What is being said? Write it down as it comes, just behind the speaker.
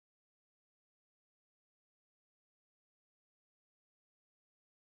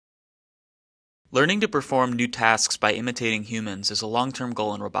Learning to perform new tasks by imitating humans is a long-term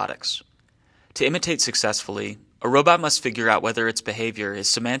goal in robotics. To imitate successfully, a robot must figure out whether its behavior is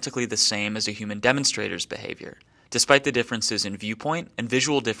semantically the same as a human demonstrator's behavior, despite the differences in viewpoint and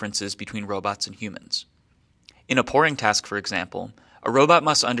visual differences between robots and humans. In a pouring task, for example, a robot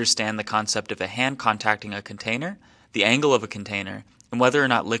must understand the concept of a hand contacting a container, the angle of a container, and whether or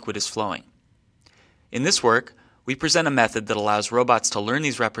not liquid is flowing. In this work, we present a method that allows robots to learn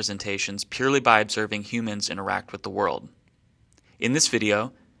these representations purely by observing humans interact with the world. In this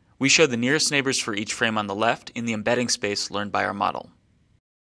video, we show the nearest neighbors for each frame on the left in the embedding space learned by our model.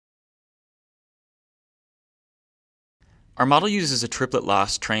 Our model uses a triplet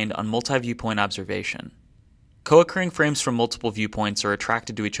loss trained on multi-viewpoint observation. Co-occurring frames from multiple viewpoints are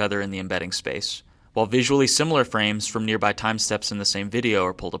attracted to each other in the embedding space, while visually similar frames from nearby time steps in the same video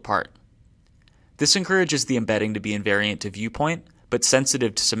are pulled apart. This encourages the embedding to be invariant to viewpoint, but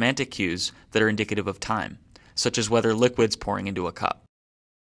sensitive to semantic cues that are indicative of time, such as whether liquid's pouring into a cup.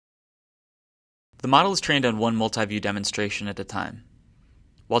 The model is trained on one multi-view demonstration at a time.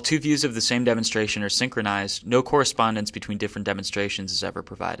 While two views of the same demonstration are synchronized, no correspondence between different demonstrations is ever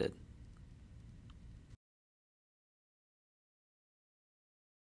provided.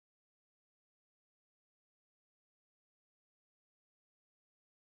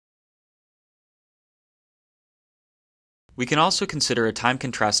 We can also consider a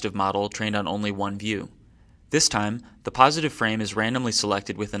time-contrastive model trained on only one view. This time, the positive frame is randomly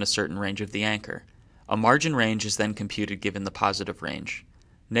selected within a certain range of the anchor. A margin range is then computed given the positive range.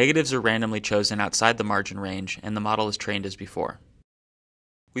 Negatives are randomly chosen outside the margin range, and the model is trained as before.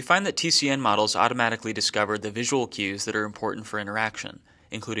 We find that TCN models automatically discover the visual cues that are important for interaction,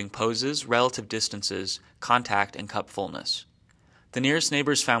 including poses, relative distances, contact, and cup fullness. The nearest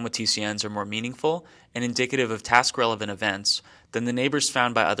neighbors found with TCNs are more meaningful and indicative of task-relevant events than the neighbors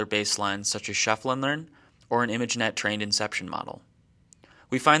found by other baselines such as Shuffle and Learn or an ImageNet-trained inception model.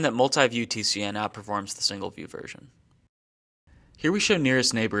 We find that multi-view TCN outperforms the single-view version. Here we show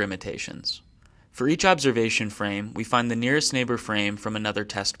nearest neighbor imitations. For each observation frame, we find the nearest neighbor frame from another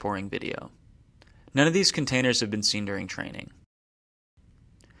test pouring video. None of these containers have been seen during training.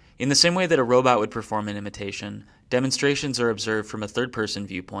 In the same way that a robot would perform an imitation, demonstrations are observed from a third-person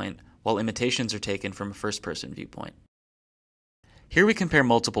viewpoint, while imitations are taken from a first-person viewpoint. Here we compare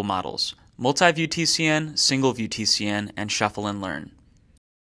multiple models: multi-view TCN, single-view TCN, and Shuffle and Learn.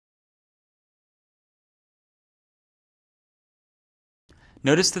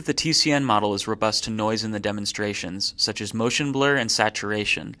 Notice that the TCN model is robust to noise in the demonstrations, such as motion blur and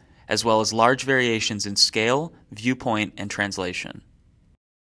saturation, as well as large variations in scale, viewpoint, and translation.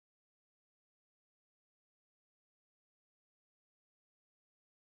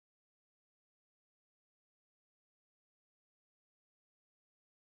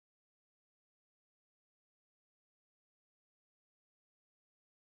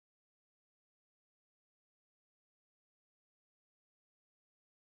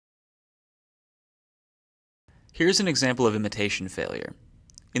 Here's an example of imitation failure.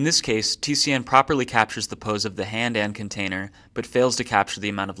 In this case, TCN properly captures the pose of the hand and container, but fails to capture the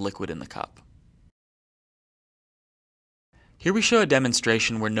amount of liquid in the cup. Here we show a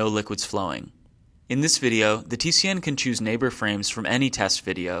demonstration where no liquid's flowing. In this video, the TCN can choose neighbor frames from any test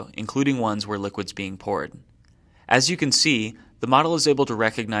video, including ones where liquid's being poured. As you can see, the model is able to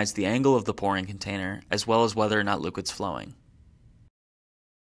recognize the angle of the pouring container, as well as whether or not liquid's flowing.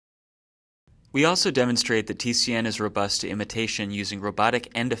 We also demonstrate that TCN is robust to imitation using robotic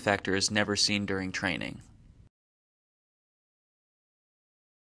end effectors never seen during training.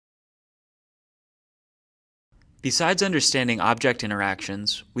 Besides understanding object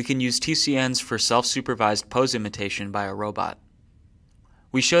interactions, we can use TCNs for self-supervised pose imitation by a robot.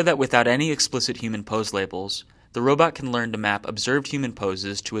 We show that without any explicit human pose labels, the robot can learn to map observed human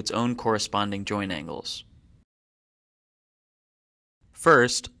poses to its own corresponding join angles.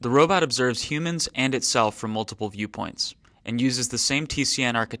 First, the robot observes humans and itself from multiple viewpoints, and uses the same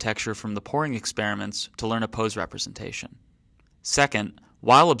TCN architecture from the pouring experiments to learn a pose representation. Second,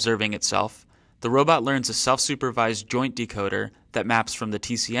 while observing itself, the robot learns a self-supervised joint decoder that maps from the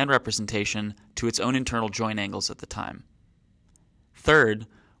TCN representation to its own internal join angles at the time. Third,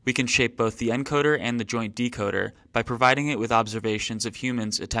 we can shape both the encoder and the joint decoder by providing it with observations of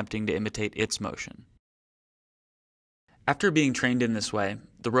humans attempting to imitate its motion. After being trained in this way,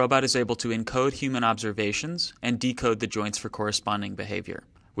 the robot is able to encode human observations and decode the joints for corresponding behavior,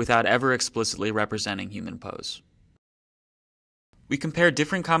 without ever explicitly representing human pose. We compare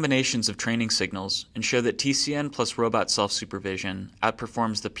different combinations of training signals and show that TCN plus robot self-supervision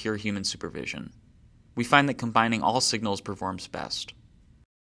outperforms the pure human supervision. We find that combining all signals performs best.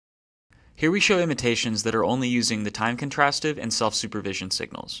 Here we show imitations that are only using the time-contrastive and self-supervision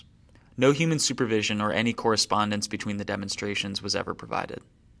signals. No human supervision or any correspondence between the demonstrations was ever provided.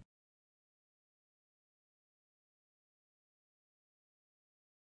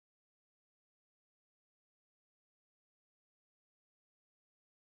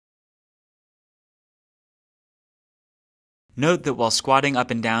 Note that while squatting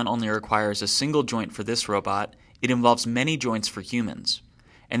up and down only requires a single joint for this robot, it involves many joints for humans,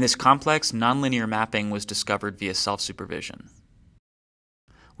 and this complex nonlinear mapping was discovered via self-supervision.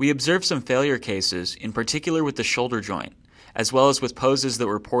 We observed some failure cases, in particular with the shoulder joint, as well as with poses that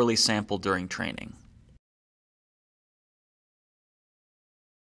were poorly sampled during training.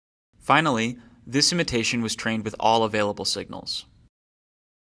 Finally, this imitation was trained with all available signals.